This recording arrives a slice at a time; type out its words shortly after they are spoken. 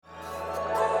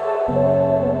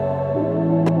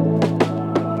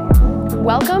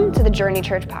Welcome to the Journey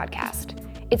Church podcast.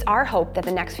 It's our hope that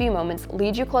the next few moments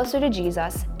lead you closer to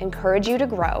Jesus, encourage you to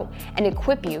grow, and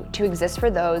equip you to exist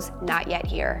for those not yet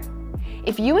here.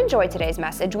 If you enjoyed today's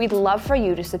message, we'd love for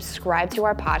you to subscribe to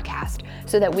our podcast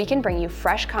so that we can bring you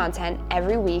fresh content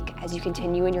every week as you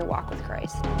continue in your walk with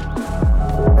Christ.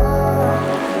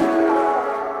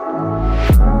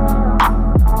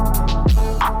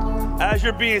 As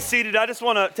you're being seated, I just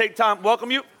want to take time to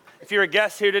welcome you. If you're a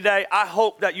guest here today, I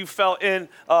hope that you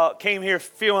came here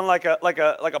feeling like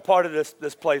a part of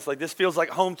this place. Like this feels like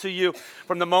home to you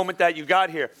from the moment that you got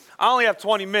here. I only have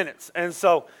 20 minutes, and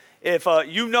so if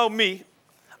you know me,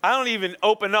 I don't even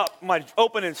open up. My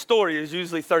opening story is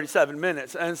usually 37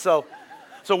 minutes, and so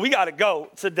we got to go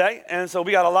today, and so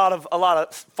we got a lot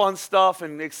of fun stuff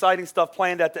and exciting stuff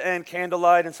planned at the end,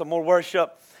 candlelight and some more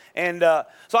worship. And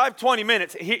so I have 20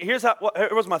 minutes. Here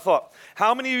was my thought.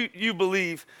 How many of you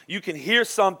believe you can hear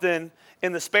something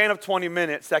in the span of 20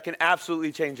 minutes that can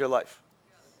absolutely change your life?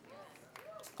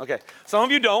 Okay, some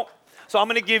of you don't. So I'm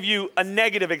going to give you a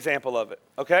negative example of it,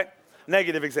 okay?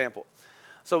 Negative example.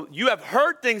 So you have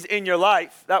heard things in your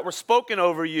life that were spoken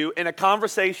over you in a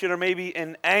conversation or maybe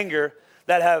in anger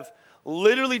that have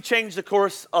literally changed the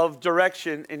course of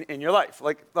direction in your life.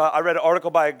 Like I read an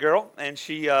article by a girl, and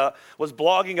she was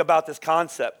blogging about this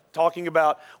concept, talking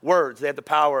about words. They have the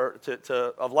power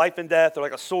of life and death. They're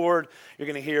like a sword. You're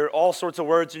going to hear all sorts of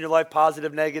words in your life,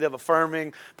 positive, negative,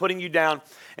 affirming, putting you down.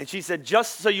 And she said,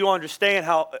 just so you understand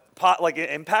how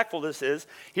impactful this is,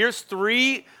 here's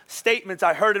 3 statements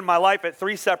I heard in my life at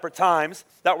 3 separate times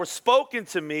that were spoken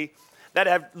to me that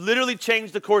have literally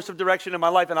changed the course of direction in my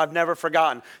life, and I've never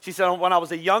forgotten. She said, when I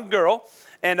was a young girl,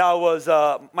 and I was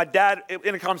my dad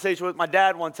in a conversation with my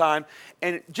dad one time,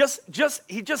 and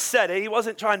he just said it. He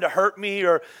wasn't trying to hurt me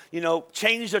or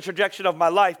change the trajectory of my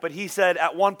life, but he said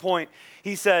at one point,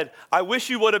 he said, "I wish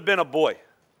you would have been a boy."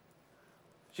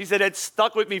 She said it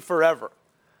stuck with me forever.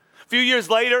 A few years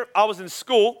later, I was in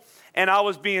school, and I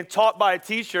was being taught by a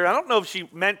teacher. I don't know if she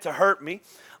meant to hurt me.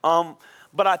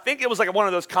 But I think it was like one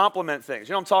of those compliment things.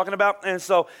 You know what I'm talking about? And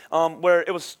so where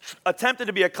it was attempted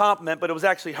to be a compliment, but it was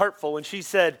actually hurtful. And she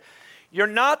said, "You're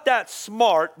not that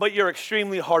smart, but you're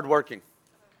extremely hardworking."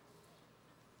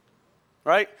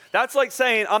 Right? That's like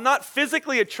saying, "I'm not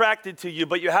physically attracted to you,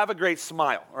 but you have a great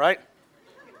smile." Right?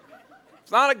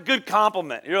 It's not a good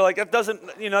compliment. You're like, that doesn't,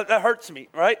 that hurts me.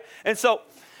 Right? And so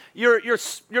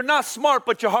you're not smart,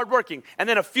 but you're hardworking. And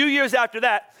then a few years after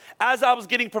that, as I was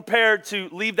getting prepared to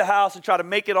leave the house and try to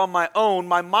make it on my own,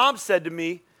 my mom said to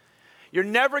me, "You're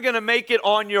never going to make it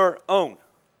on your own."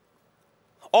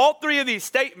 All 3 of these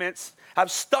statements have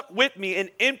stuck with me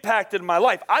and impacted my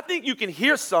life. I think you can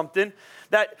hear something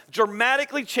that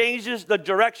dramatically changes the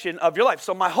direction of your life.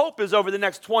 So my hope is over the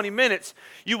next 20 minutes,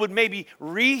 you would maybe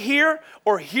rehear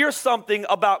or hear something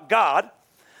about God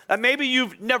that maybe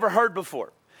you've never heard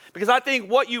before. Because I think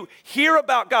what you hear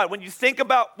about God, when you think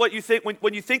about what you think,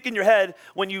 when you think in your head,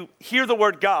 when you hear the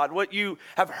word God, what you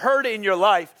have heard in your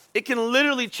life, it can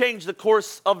literally change the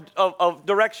course of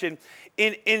direction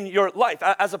in your life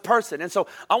as a person. And so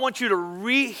I want you to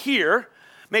rehear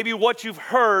maybe what you've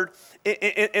heard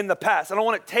in the past. And I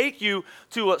want to take you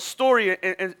to a story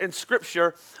in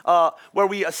Scripture where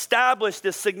we establish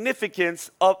the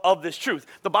significance of this truth.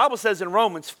 The Bible says in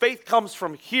Romans, faith comes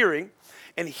from hearing,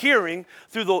 and hearing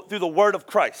through the word of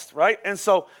Christ, right? And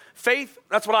so faith,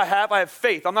 that's what I have. I have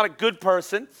faith. I'm not a good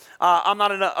person. I'm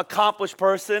not an accomplished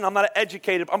person. I'm not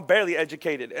educated. I'm barely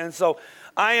educated. And so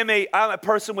I'm a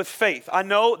person with faith. I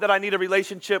know that I need a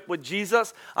relationship with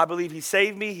Jesus. I believe he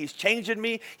saved me. He's changing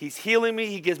me. He's healing me.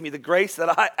 He gives me the grace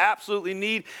that I absolutely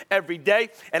need every day.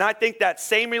 And I think that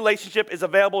same relationship is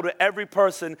available to every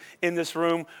person in this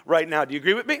room right now. Do you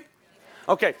agree with me?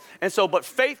 Okay, and so, but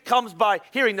faith comes by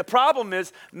hearing. The problem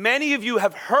is, many of you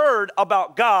have heard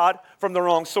about God from the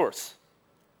wrong source.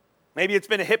 Maybe it's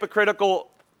been a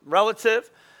hypocritical relative.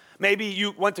 Maybe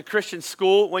you went to Christian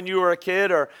school when you were a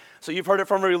kid, or so you've heard it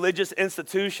from a religious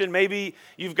institution. Maybe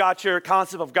you've got your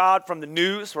concept of God from the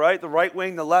news, right? The right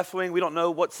wing, the left wing. We don't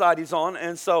know what side he's on.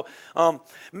 And so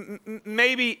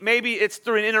maybe it's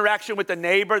through an interaction with the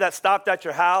neighbor that stopped at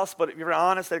your house, but if you're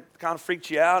honest, that kind of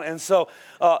freaked you out. And so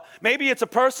maybe it's a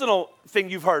personal thing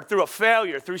you've heard through a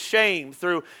failure, through shame,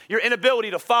 through your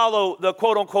inability to follow the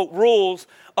quote-unquote rules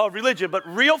of religion. But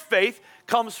real faith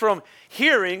comes from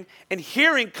hearing, and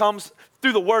hearing comes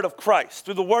through the word of Christ,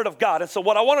 through the word of God. And so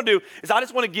what I want to do is I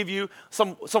just want to give you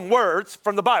some words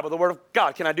from the Bible, the word of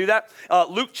God. Can I do that?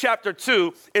 Luke chapter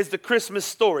 2 is the Christmas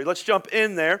story. Let's jump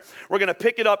in there. We're going to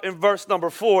pick it up in verse number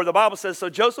 4. The Bible says, "So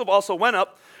Joseph also went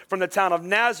up from the town of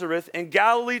Nazareth in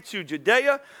Galilee to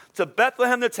Judea, to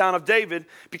Bethlehem, the town of David,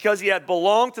 because he had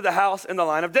belonged to the house and the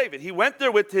line of David. He went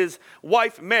there with his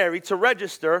wife Mary to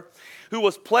register, who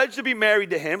was pledged to be married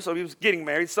to him. So he was getting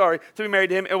married, to be married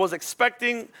to him, and was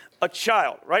expecting a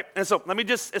child, right? And so let me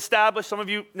just establish, some of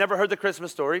you never heard the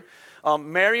Christmas story.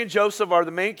 Mary and Joseph are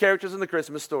the main characters in the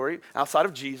Christmas story, outside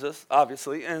of Jesus,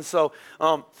 obviously. And so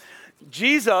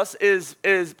Jesus is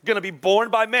going to be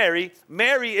born by Mary.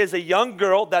 Mary is a young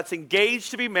girl that's engaged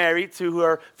to be married to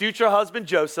her future husband,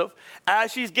 Joseph.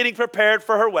 As she's getting prepared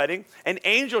for her wedding, an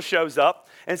angel shows up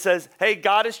and says, hey,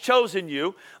 God has chosen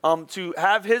you to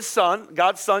have his son,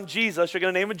 God's son, Jesus. You're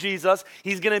going to name him Jesus.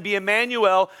 He's going to be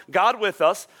Emmanuel, God with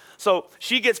us. So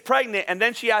she gets pregnant, and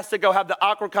then she has to go have the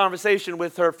awkward conversation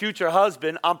with her future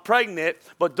husband. I'm pregnant,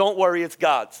 but don't worry, it's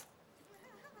God's.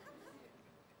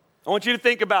 I want you to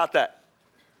think about that.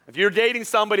 If you're dating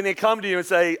somebody and they come to you and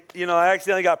say, I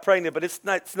accidentally got pregnant, but it's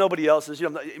nobody else's.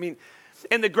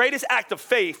 In the greatest act of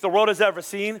faith the world has ever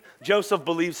seen, Joseph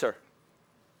believes her.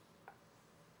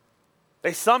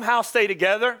 They somehow stay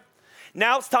together.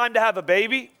 Now it's time to have a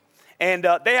baby. And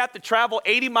they have to travel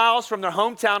 80 miles from their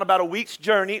hometown, about a week's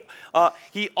journey.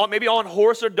 Maybe on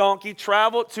horse or donkey,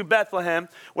 travel to Bethlehem,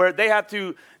 where they have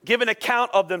to give an account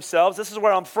of themselves. This is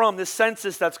where I'm from, this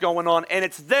census that's going on. And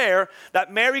it's there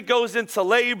that Mary goes into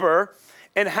labor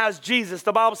and has Jesus.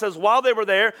 The Bible says while they were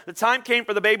there, the time came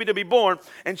for the baby to be born,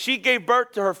 and she gave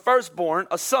birth to her firstborn,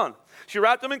 a son. She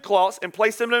wrapped him in cloths and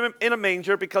placed him in a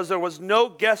manger because there was no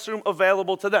guest room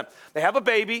available to them. They have a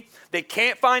baby. They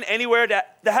can't find anywhere to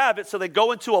have it, so they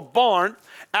go into a barn.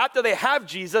 After they have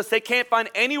Jesus, they can't find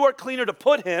anywhere cleaner to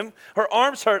put him. Her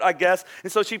arms hurt, I guess,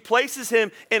 and so she places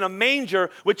him in a manger,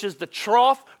 which is the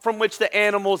trough from which the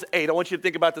animals ate. I want you to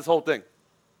think about this whole thing.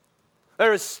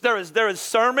 There is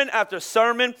sermon after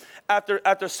sermon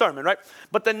after sermon, right?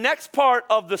 But the next part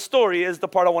of the story is the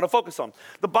part I want to focus on.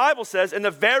 The Bible says in the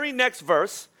very next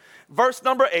verse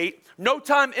number 8, no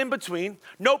time in between,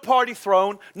 no party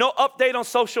thrown, no update on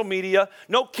social media,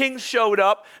 no king showed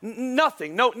up,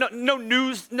 nothing, no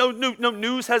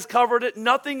news has covered it,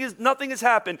 nothing has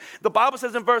happened. The Bible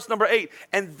says in verse number 8,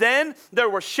 and then there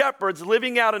were shepherds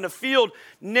living out in a field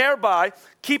nearby,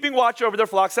 keeping watch over their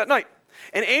flocks at night.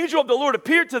 An angel of the Lord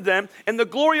appeared to them, and the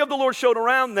glory of the Lord shone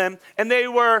around them, and they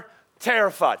were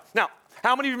terrified. Now,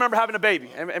 how many of you remember having a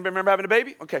baby? Anybody remember having a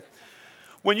baby? Okay.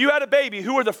 When you had a baby,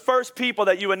 who were the first people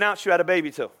that you announced you had a baby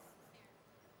to?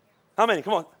 How many?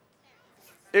 Come on.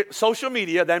 Social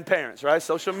media, then parents, right?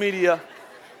 Social media,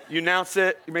 you announce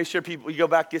it, you make sure you go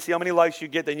back, you see how many likes you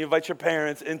get, then you invite your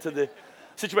parents into the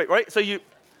situation, right? So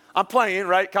I'm playing,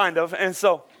 right, kind of, and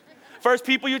so first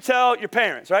people you tell, your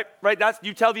parents, right?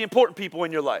 You tell the important people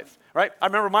in your life, right? I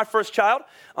remember my first child,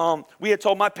 we had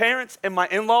told my parents and my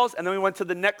in-laws, and then we went to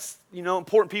the next,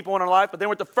 important people in our life, but they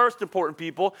weren't the first important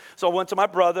people. So I went to my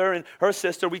brother and her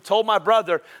sister. We told my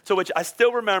brother, to which I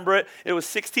still remember it. It was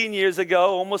 16 years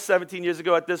ago, almost 17 years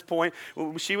ago at this point.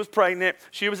 She was pregnant.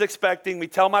 She was expecting. We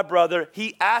tell my brother.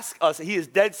 He asked us, he is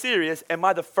dead serious, am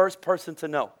I the first person to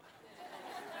know?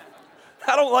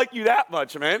 I don't like you that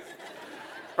much, man,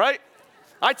 right?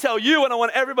 I tell you and I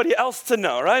want everybody else to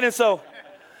know, right? And so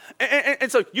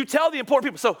you tell the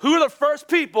important people. So who are the first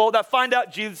people that find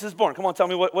out Jesus is born? Come on, tell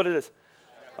me what it is.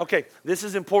 Okay, this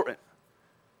is important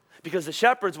because the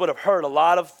shepherds would have heard a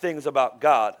lot of things about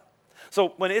God.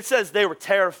 So when it says they were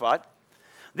terrified,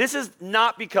 this is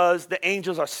not because the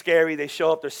angels are scary. They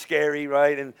show up, they're scary,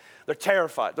 right? And they're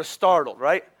terrified. They're startled,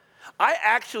 right? I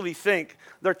actually think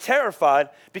they're terrified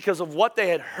because of what they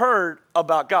had heard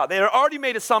about God. They had already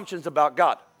made assumptions about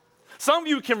God. Some of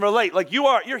you can relate. Like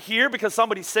you're here because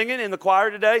somebody's singing in the choir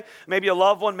today. Maybe a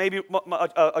loved one, maybe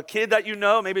a kid that you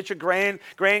know. Maybe it's your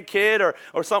grandkid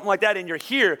or something like that, and you're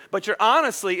here. But you're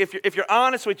honestly, if you're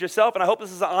honest with yourself, and I hope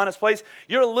this is an honest place,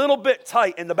 you're a little bit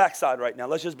tight in the backside right now.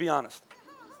 Let's just be honest.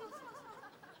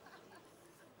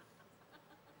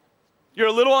 You're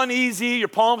a little uneasy. Your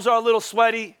palms are a little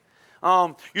sweaty.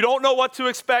 You don't know what to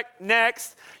expect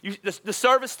next. The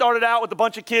service started out with a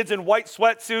bunch of kids in white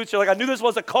sweatsuits. You're like, I knew this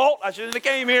was a cult. I shouldn't have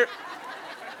came here.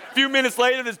 A few minutes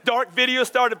later, this dark video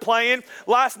started playing.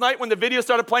 Last night, when the video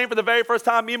started playing for the very first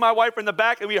time, me and my wife were in the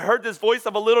back, and we heard this voice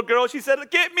of a little girl. She said,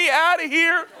 get me out of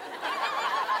here.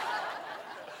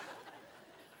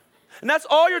 And that's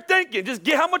all you're thinking. Just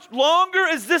how much longer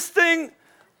is this thing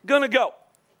going to go?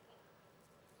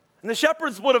 And the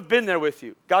shepherds would have been there with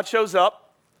you. God shows up.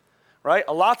 Right?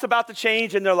 A lot's about to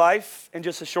change in their life in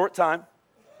just a short time.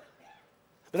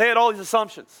 But they had all these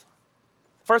assumptions.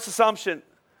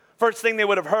 First thing they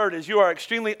would have heard is you are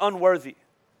extremely unworthy.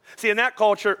 See, in that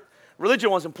culture,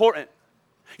 religion was important.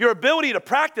 Your ability to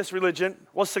practice religion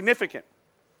was significant.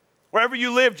 Wherever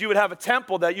you lived, you would have a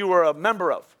temple that you were a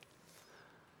member of.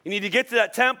 You needed to get to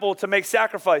that temple to make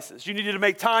sacrifices. You needed to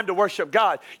make time to worship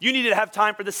God. You needed to have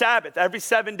time for the Sabbath. Every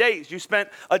 7 days, you spent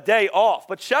a day off.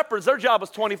 But shepherds, their job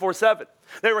was 24/7.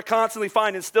 They were constantly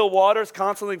finding still waters,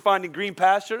 constantly finding green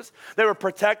pastures. They were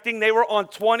protecting. They were on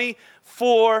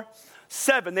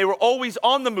 24/7. They were always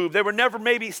on the move. They were never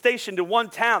maybe stationed in one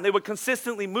town. They would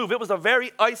consistently move. It was a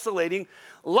very isolating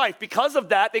life. Because of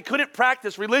that, they couldn't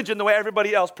practice religion the way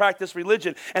everybody else practiced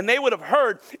religion. And they would have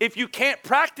heard, if you can't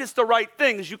practice the right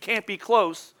things, you can't be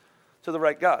close to the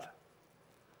right God.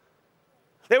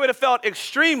 They would have felt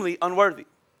extremely unworthy.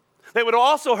 They would have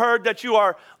also heard that you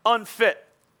are unfit.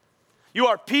 You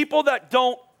are people that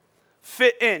don't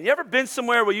fit in. You ever been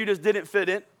somewhere where you just didn't fit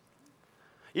in?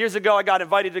 Years ago, I got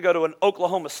invited to go to an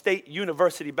Oklahoma State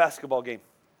University basketball game.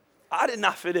 I did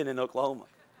not fit in Oklahoma.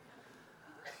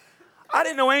 I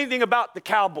didn't know anything about the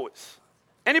Cowboys.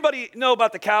 Anybody know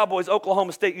about the Cowboys,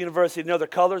 Oklahoma State University, know their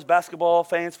colors? Basketball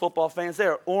fans, football fans, they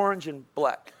are orange and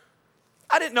black.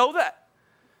 I didn't know that.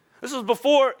 This was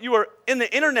before you were in the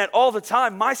internet all the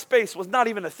time. MySpace was not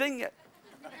even a thing yet.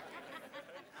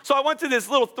 So I went to this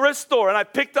little thrift store and I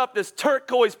picked up this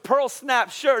turquoise pearl snap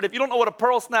shirt. If you don't know what a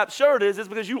pearl snap shirt is, it's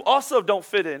because you also don't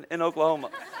fit in Oklahoma.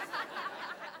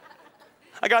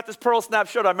 I got this pearl snap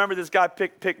shirt. I remember this guy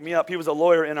picked me up. He was a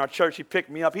lawyer in our church. He picked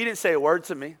me up. He didn't say a word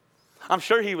to me. I'm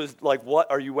sure he was like, what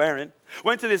are you wearing?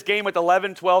 Went to this game with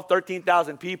 11, 12,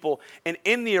 13,000 people. And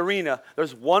in the arena,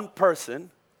 there's one person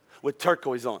with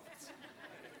turquoise on.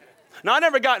 Now, I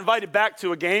never got invited back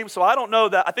to a game, so I don't know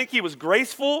that. I think he was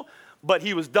graceful, but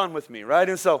he was done with me, right?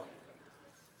 And so,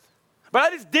 but I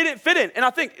just didn't fit in. And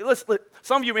I think, listen,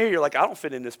 some of you here, you're like, I don't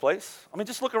fit in this place. I mean,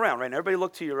 just look around, right? And everybody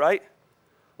look to your right.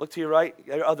 Look to your right,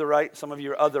 your other right. Some of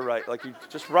you are other right, like you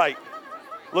just right.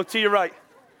 Look to your right.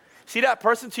 See that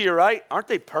person to your right? Aren't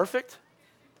they perfect?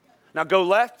 Now go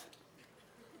left.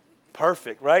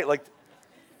 Perfect, right? Like,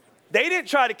 they didn't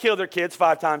try to kill their kids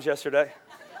 5 times yesterday.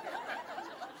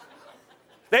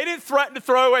 They didn't threaten to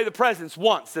throw away the presents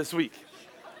once this week.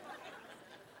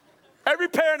 Every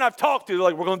parent I've talked to, they're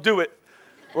like, we're going to do it.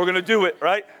 We're going to do it,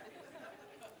 right?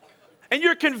 And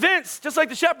you're convinced, just like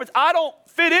the shepherds, I don't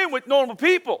fit in with normal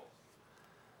people.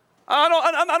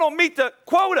 I don't meet the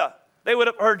quota. They would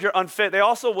have heard you're unfit. They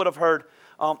also would have heard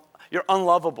you're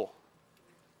unlovable.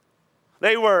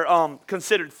 They were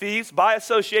considered thieves by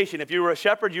association. If you were a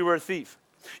shepherd, you were a thief.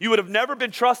 You would have never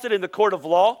been trusted in the court of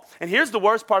law. And here's the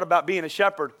worst part about being a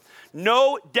shepherd.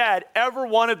 No dad ever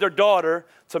wanted their daughter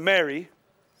to marry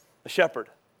a shepherd.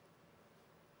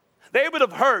 They would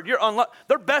have heard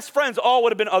their best friends all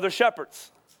would have been other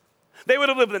shepherds. They would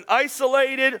have lived an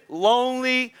isolated,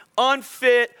 lonely,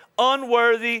 unfit,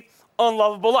 unworthy,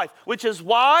 unlovable life, which is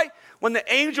why when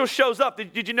the angel shows up,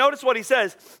 did you notice what he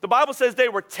says? The Bible says they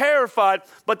were terrified,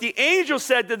 but the angel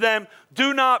said to them,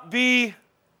 do not be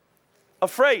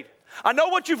afraid. I know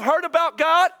what you've heard about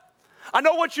God. I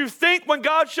know what you think when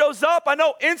God shows up. I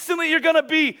know instantly you're going to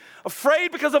be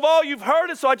afraid because of all you've heard.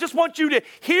 And so I just want you to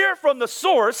hear from the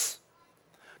source.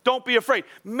 Don't be afraid.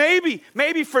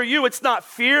 Maybe for you it's not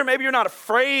fear. Maybe you're not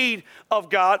afraid of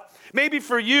God. Maybe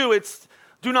for you it's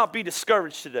do not be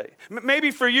discouraged today.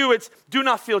 Maybe for you it's do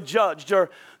not feel judged,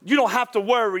 or you don't have to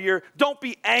worry, or don't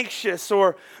be anxious,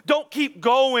 or don't keep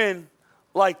going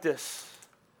like this.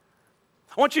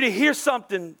 I want you to hear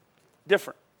something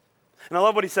different. And I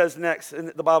love what he says next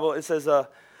in the Bible. It says,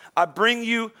 I bring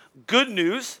you good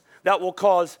news that will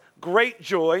cause great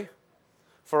joy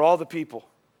for all the people.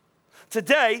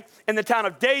 Today, in the town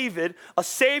of David, a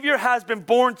Savior has been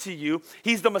born to you.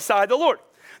 He's the Messiah, the Lord.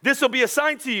 This will be a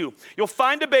sign to you. You'll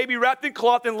find a baby wrapped in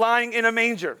cloth and lying in a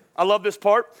manger. I love this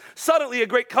part. Suddenly, a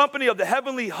great company of the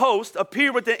heavenly host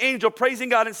appeared with the angel, praising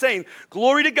God and saying,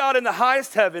 glory to God in the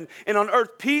highest heaven, and on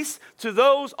earth peace to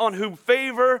those on whom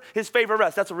his favor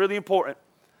rests. That's really important,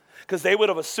 because they would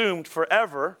have assumed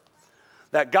forever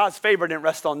that God's favor didn't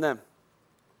rest on them.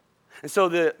 And so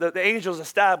the angels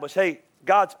established, hey,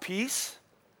 God's peace,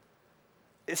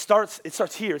 it starts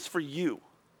here. It's for you.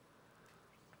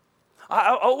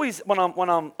 I always, when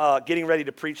I'm getting ready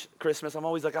to preach Christmas, I'm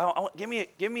always like,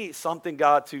 give me something,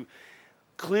 God, to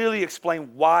clearly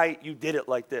explain why you did it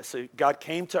like this. So God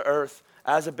came to earth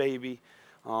as a baby.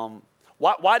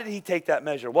 Why did he take that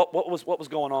measure? What was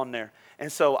going on there?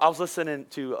 And so I was listening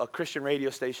to a Christian radio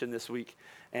station this week,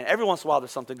 and every once in a while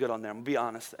there's something good on there. I'm gonna be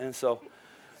honest. And so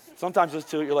sometimes those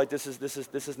two, you're like, this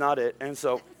is not it. And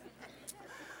so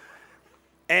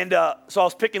I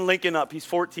was picking Lincoln up. He's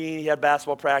 14. He had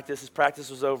basketball practice. His practice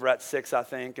was over at 6, I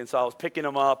think. And so I was picking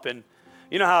him up and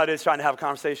You know how it is trying to have a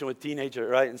conversation with a teenager,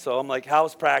 right? And so I'm like,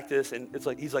 how's practice? And it's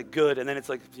like, he's like, good. And then it's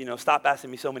like, stop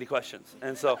asking me so many questions.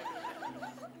 And so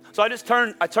I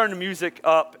turned the music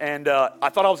up, and I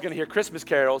thought I was going to hear Christmas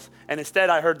carols. And instead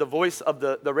I heard the voice of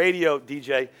the radio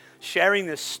DJ sharing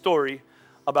this story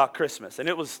about Christmas. And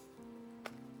I was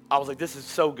like, this is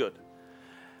so good.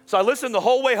 So I listened the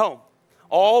whole way home,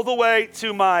 all the way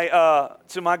to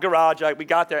my garage. We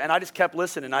got there, and I just kept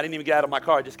listening. I didn't even get out of my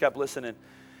car. I just kept listening.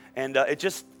 And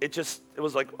it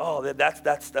was like, oh,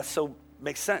 that's so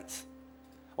makes sense.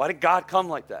 Why did God come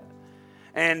like that?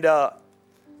 And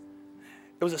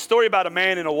it was a story about a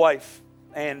man and a wife.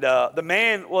 And the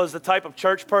man was the type of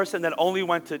church person that only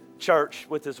went to church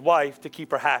with his wife to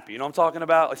keep her happy. You know what I'm talking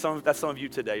about? Like that's some of you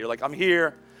today. You're like, I'm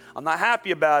here. I'm not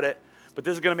happy about it, but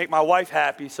this is going to make my wife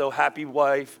happy. So happy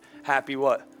wife, happy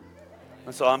what?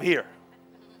 And so I'm here.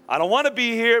 I don't want to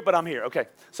be here, but I'm here. Okay.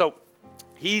 So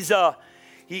he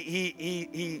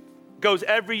goes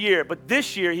every year, but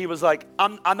this year he was like,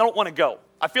 I don't want to go.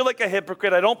 I feel like a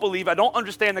hypocrite. I don't believe. I don't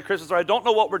understand the Christmas story. I don't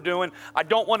know what we're doing. I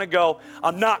don't want to go.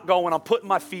 I'm not going. I'm putting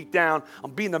my feet down.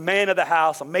 I'm being the man of the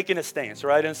house. I'm making a stance,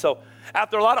 right? And so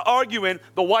after a lot of arguing,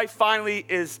 the wife finally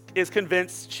is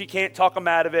convinced she can't talk him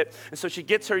out of it. And so she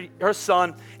gets her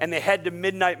son, and they head to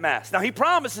midnight mass. Now he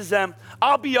promises them,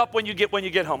 I'll be up when you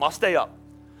get home. I'll stay up.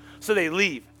 So they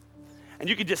leave. And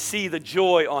you can just see the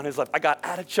joy on his life. I got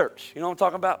out of church. You know what I'm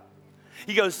talking about?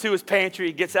 He goes to his pantry.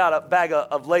 He gets out a bag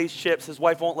of Lay's chips. His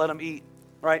wife won't let him eat,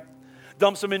 right?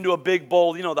 Dumps them into a big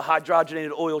bowl, the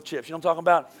hydrogenated oil chips. You know what I'm talking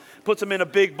about? Puts them in a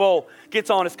big bowl, gets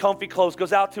on his comfy clothes,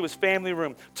 goes out to his family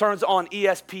room, turns on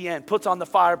ESPN, puts on the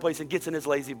fireplace, and gets in his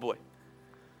lazy boy.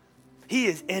 He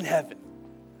is in heaven.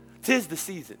 'Tis the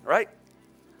season, right?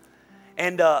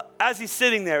 And as he's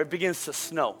sitting there, it begins to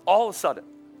snow. All of a sudden,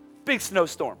 big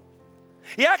snowstorm.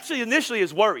 He actually initially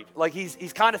is worried. Like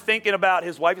he's kind of thinking about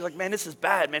his wife. He's like, man, this is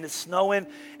bad, man. It's snowing,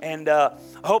 and I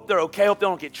hope they're okay. I hope they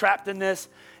don't get trapped in this.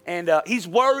 And he's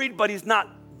worried, but he's not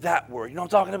that worried. You know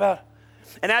what I'm talking about?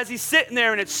 And as he's sitting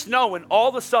there and it's snowing, all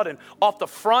of a sudden, off the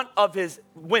front of his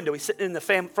window, he's sitting in the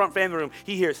front family room,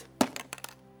 he hears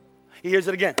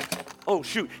it again. Oh,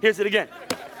 shoot, hears it again.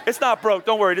 It's not broke.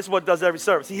 Don't worry. This is what it does every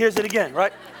service. He hears it again,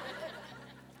 right?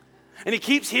 And he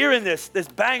keeps hearing this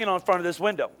banging on front of this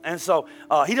window. And so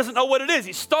he doesn't know what it is.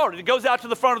 He's startled. He goes out to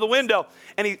the front of the window,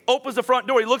 and he opens the front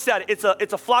door. He looks at it.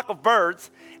 It's a flock of birds,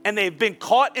 and they've been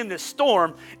caught in this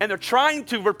storm, and they're trying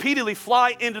to repeatedly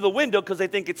fly into the window because they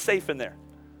think it's safe in there.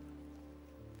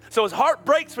 So his heart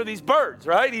breaks for these birds,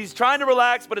 right? He's trying to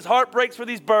relax, but his heart breaks for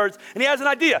these birds, and he has an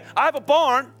idea. I have a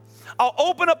barn. I'll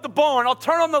open up the barn, I'll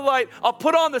turn on the light, I'll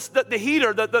put on the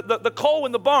heater, the coal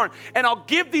in the barn, and I'll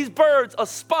give these birds a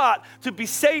spot to be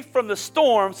safe from the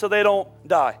storm so they don't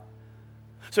die.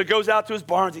 So he goes out to his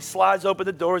barns, he slides open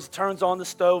the doors, he turns on the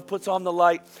stove, puts on the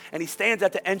light, and he stands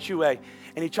at the entryway,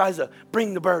 and he tries to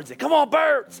bring the birds in. Come on,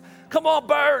 birds! Come on,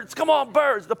 birds! Come on,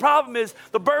 birds! The problem is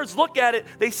the birds look at it,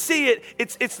 they see it,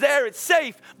 it's there, it's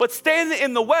safe, but standing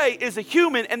in the way is a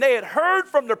human, and they had heard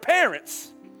from their parents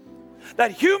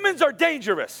that humans are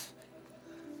dangerous.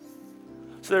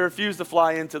 So they refuse to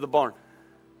fly into the barn.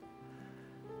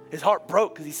 His heart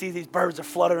broke because he sees these birds are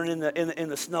fluttering in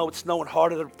the snow. It's snowing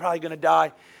harder. They're probably going to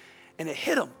die. And it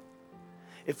hit him.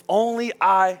 If only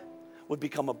I would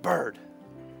become a bird,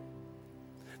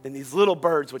 then these little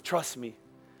birds would trust me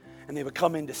and they would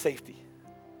come into safety.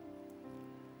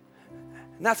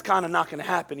 And that's kind of not going to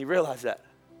happen. He realized that.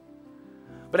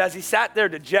 But as he sat there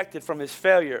dejected from his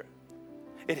failure,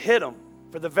 it hit him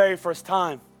for the very first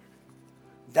time.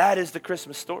 That is the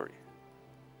Christmas story.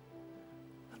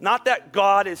 Not that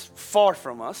God is far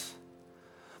from us,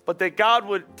 but that God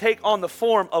would take on the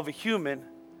form of a human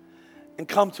and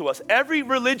come to us. Every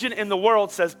religion in the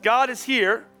world says God is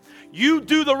here, you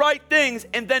do the right things,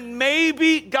 and then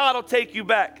maybe God will take you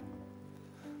back.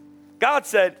 God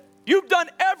said, you've done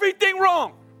everything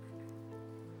wrong,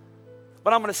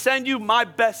 but I'm going to send you my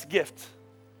best gift,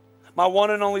 my one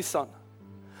and only Son,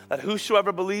 that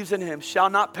whosoever believes in him shall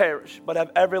not perish, but have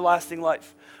everlasting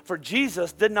life. For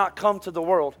Jesus did not come to the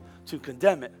world to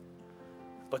condemn it,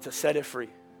 but to set it free.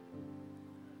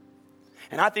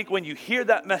 And I think when you hear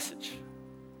that message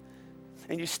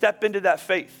and you step into that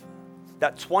faith,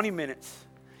 that 20 minutes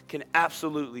can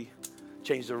absolutely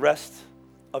change the rest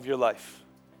of your life.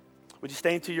 Would you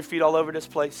stand to your feet all over this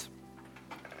place?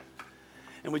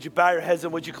 And would you bow your heads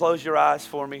and would you close your eyes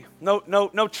for me?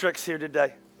 No tricks here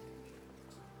today.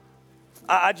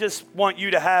 I just want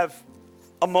you to have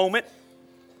a moment.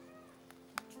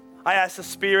 I ask the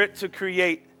Spirit to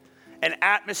create an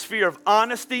atmosphere of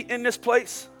honesty in this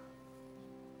place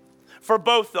for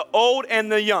both the old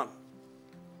and the young.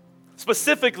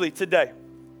 specifically today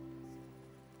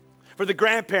for the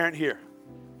grandparent here.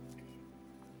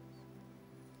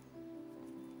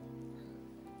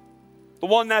 The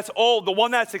one that's old, the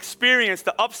one that's experienced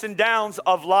the ups and downs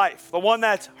of life, the one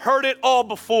that's heard it all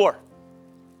before.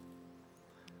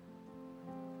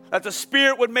 That the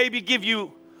Spirit would maybe give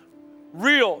you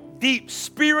real, deep,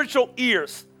 spiritual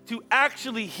ears to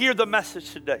actually hear the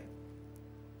message today.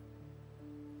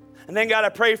 And then, God, I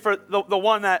pray for the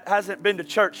one that hasn't been to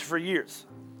church for years,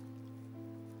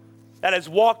 that has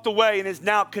walked away and is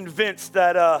now convinced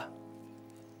that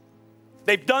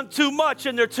they've done too much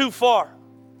and they're too far.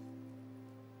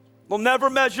 They'll never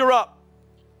measure up.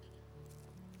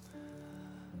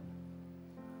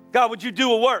 God, would you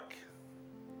do a work?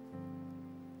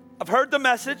 I've heard the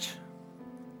message.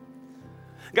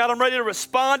 God, I'm ready to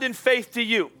respond in faith to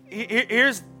you.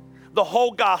 Here's the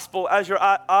whole gospel as your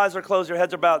eyes are closed, your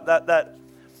heads are bowed. That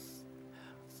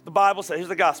the Bible says, here's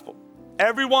the gospel.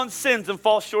 Everyone sins and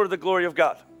falls short of the glory of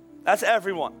God. That's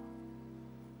everyone.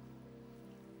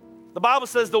 The Bible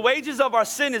says the wages of our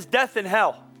sin is death and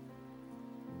hell.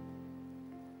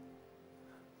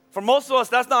 For most of us,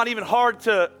 that's not even hard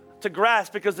to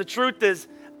grasp, because the truth is,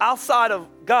 outside of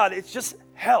God, it's just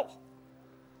hell.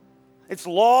 It's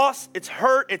loss, it's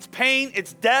hurt, it's pain,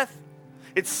 it's death,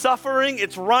 it's suffering,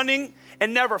 it's running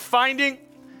and never finding.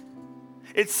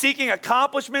 It's seeking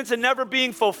accomplishments and never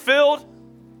being fulfilled.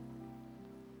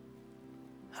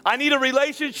 I need a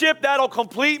relationship that'll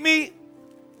complete me,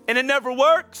 and it never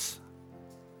works.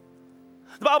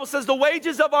 The Bible says the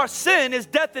wages of our sin is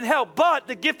death and hell, but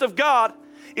the gift of God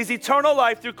is eternal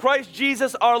life through Christ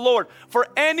Jesus our Lord. For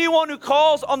anyone who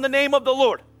calls on the name of the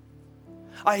Lord.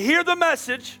 I hear the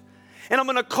message, and I'm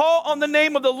going to call on the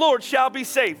name of the Lord shall be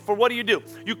saved. For what do?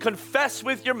 You confess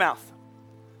with your mouth,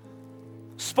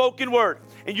 spoken word,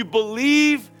 and you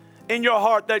believe in your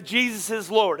heart that Jesus is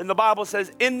Lord. And the Bible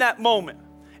says in that moment,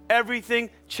 everything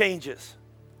changes.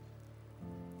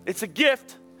 It's a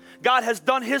gift. God has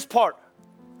done his part.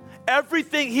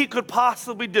 Everything he could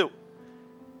possibly do.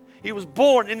 He was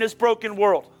born in this broken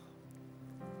world.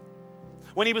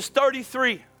 When he was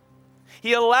 33,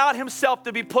 he allowed himself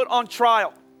to be put on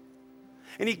trial.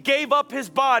 And he gave up his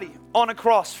body on a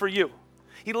cross for you.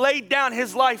 He laid down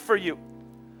his life for you.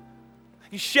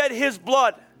 He shed his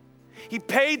blood. He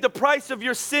paid the price of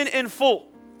your sin in full.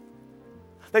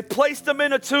 They placed him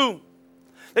in a tomb.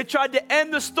 They tried to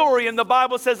end the story, and the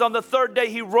Bible says on the third day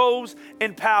he rose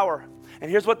in power. And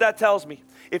here's what that tells me.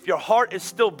 If your heart is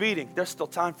still beating, there's still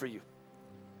time for you.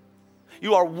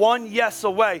 You are one yes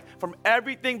away from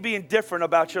everything being different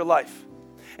about your life.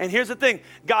 And here's the thing.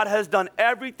 God has done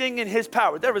everything in his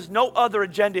power. There is no other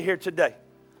agenda here today.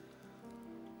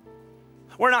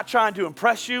 We're not trying to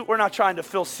impress you. We're not trying to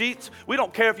fill seats. We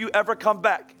don't care if you ever come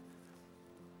back.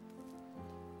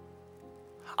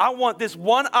 I want this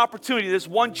one opportunity, this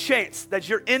one chance that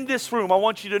you're in this room. I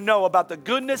want you to know about the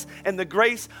goodness and the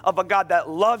grace of a God that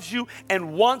loves you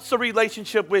and wants a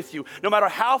relationship with you. No matter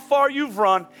how far you've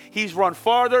run, he's run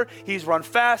farther, he's run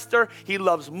faster, he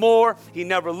loves more, he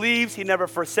never leaves, he never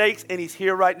forsakes, and he's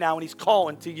here right now and he's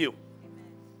calling to you.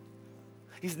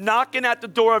 He's knocking at the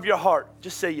door of your heart.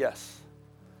 Just say yes.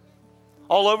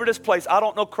 All over this place, I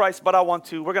don't know Christ, but I want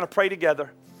to. We're going to pray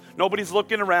together. Nobody's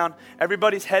looking around.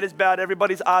 Everybody's head is bowed.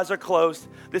 Everybody's eyes are closed.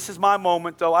 This is my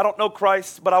moment, though. I don't know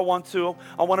Christ, but I want to.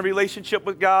 I want a relationship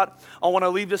with God. I want to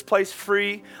leave this place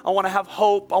free. I want to have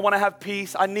hope. I want to have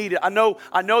peace. I need it. I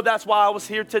know that's why I was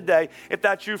here today. If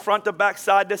that's you, front to back,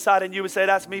 side to side, and you would say,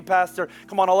 that's me, Pastor.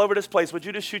 Come on, all over this place. Would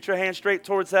you just shoot your hand straight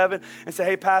towards heaven and say,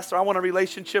 hey, Pastor, I want a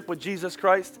relationship with Jesus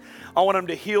Christ. I want him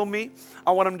to heal me.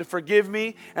 I want him to forgive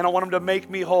me, and I want him to make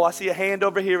me whole. I see a hand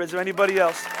over here. Is there anybody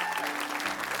else?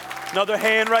 Another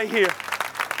hand right here.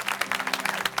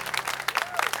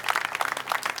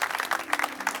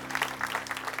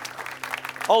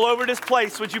 All over this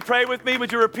place, would you pray with me?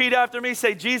 Would you repeat after me?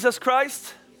 Say, Jesus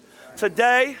Christ,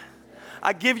 today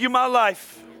I give you my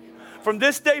life. From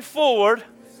this day forward,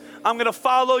 I'm going to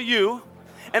follow you,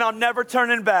 and I'm never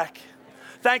turning back.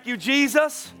 Thank you,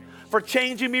 Jesus, for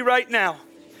changing me right now.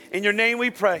 In your name we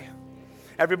pray.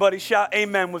 Everybody shout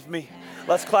amen with me.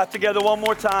 Let's clap together one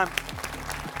more time.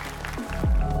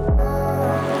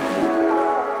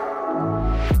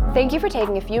 Thank you for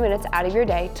taking a few minutes out of your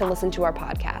day to listen to our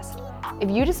podcast.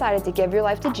 If you decided to give your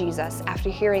life to Jesus after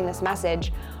hearing this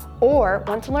message, or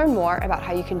want to learn more about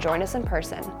how you can join us in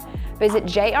person, visit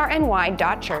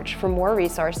jrny.church for more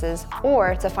resources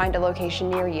or to find a location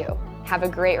near you. Have a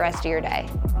great rest of your day.